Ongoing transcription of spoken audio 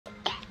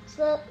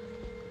So,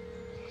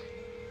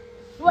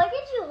 why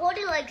can't you hold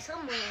it like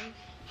someone?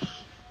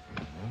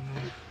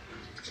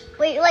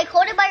 Wait, like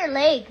hold it by your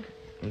leg.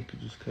 You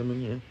could just come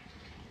in here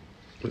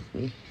with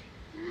me.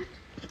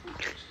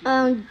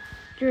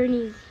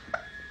 Journey's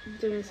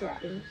doing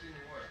something.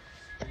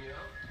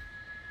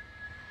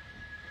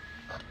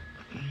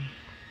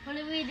 What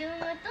are we doing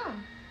with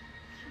them?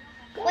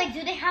 Wait,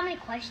 do they have any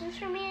questions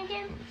for me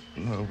again?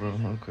 No, bro,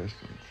 no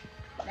questions.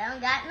 They don't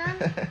got none?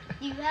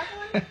 Do you have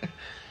one?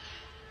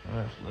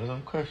 Alright, let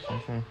them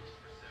questions, huh?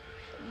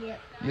 Yep.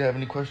 You have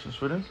any questions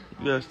for them?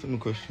 You ask them a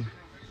question.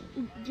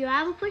 Do you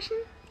have a question?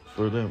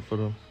 For them.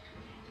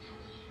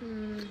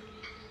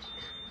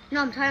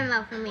 No, I'm talking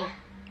about for me.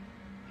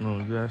 No,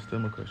 you ask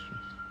them a question.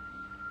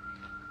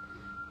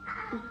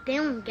 They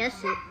don't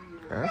guess it.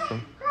 Ask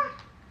them.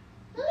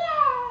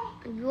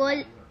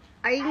 What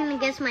are you gonna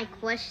guess my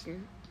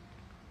question?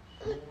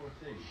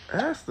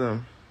 Ask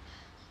them.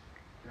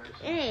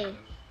 Hey,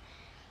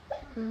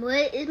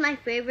 what is my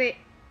favorite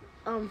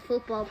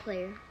football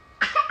player?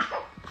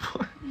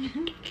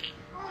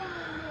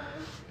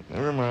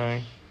 Never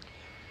mind.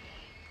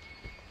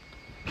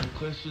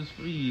 Questions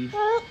for you.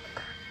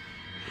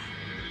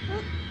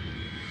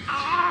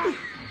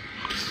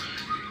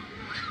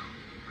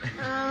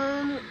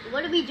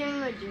 What are we doing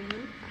with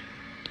Junior?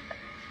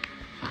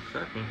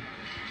 Exactly.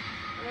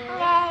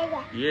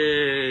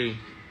 Yay.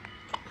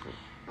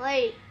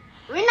 Wait,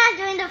 we're not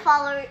doing the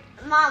followers.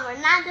 Mom, we're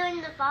not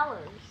doing the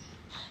followers.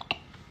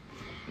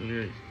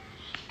 Yeah.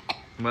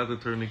 I'm about to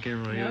turn the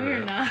camera. No,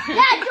 you're not.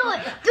 Yeah,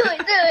 do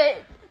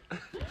it.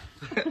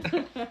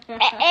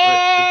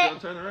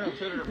 Wait, turn around.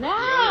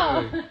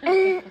 No.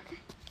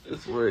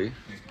 This way.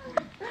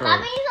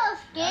 Stop being so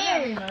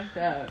scared. Messed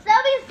up.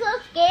 Stop being so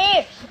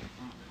scared.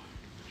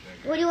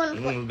 What do you want to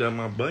You play? almost got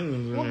my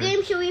bunions in What there.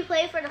 game should we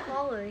play for the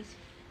followers?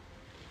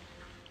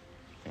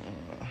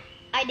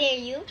 I dare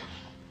you.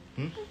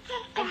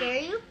 I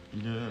dare you.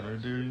 Yeah, I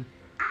dare you.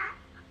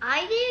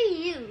 I dare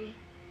you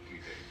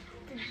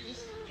to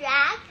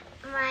distract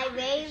my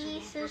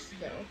baby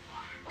sister.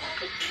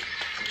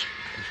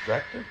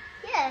 Distracted?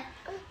 Yeah.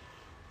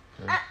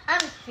 Okay. I'm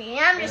just kidding.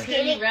 I'm just Let's hear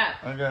you kidding.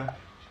 rap. Okay.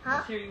 Huh?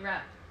 Let's hear you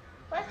rap.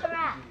 What's the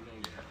rap?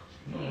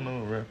 I don't know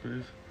what rap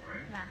is.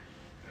 Nah.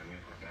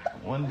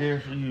 One dare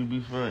for you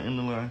before I end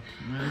the line.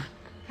 You ready?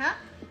 Huh?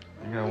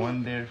 I got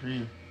one dare for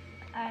you.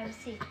 Alright, let's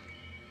see.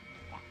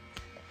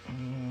 Yeah,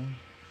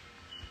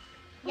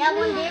 You got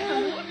one dare for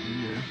me?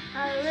 Yeah.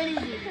 What is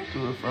it? Do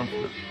a front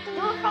flip. Do a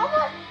front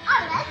flip?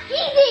 Oh, that's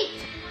easy!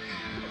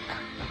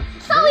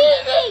 So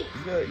easy!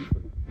 You got it.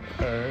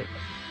 Alright.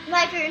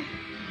 My turn.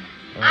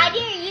 I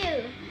dare you.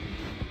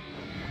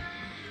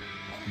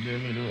 You dare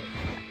me to do it.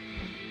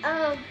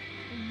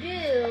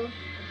 Do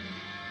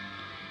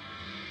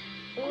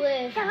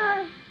with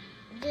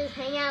just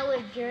hang out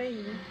with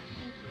Journey.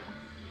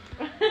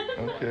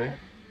 Okay.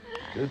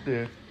 Good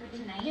there.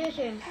 Your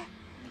turn.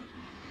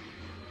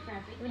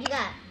 What do you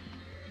got?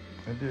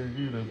 I dare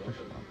you to push.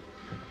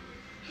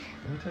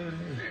 Let me tell you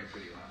this.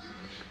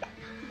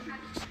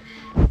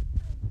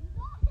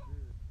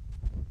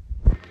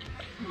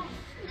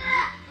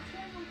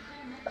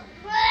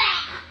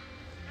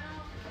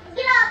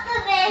 Get off the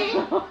bed!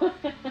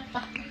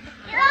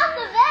 Get off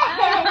the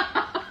bed!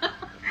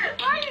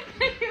 Why are you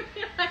making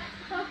me like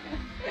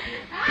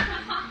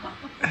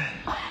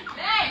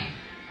Dang!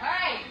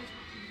 Alright.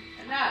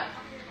 Enough.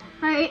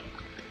 Alright.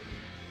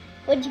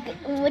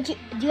 Do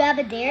you have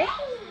a dare?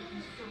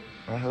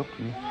 I help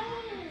you.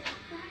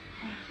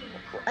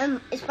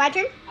 It's my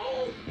turn?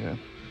 Yeah.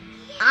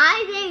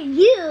 I dare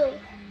you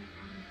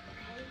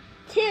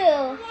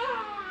to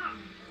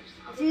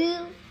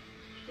do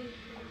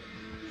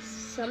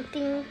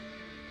something.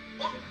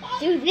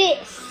 Do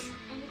this.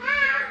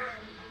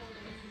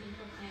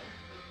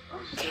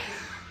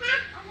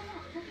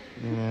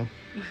 Yeah.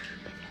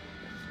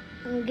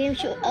 What game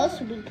show else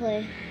would we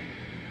play?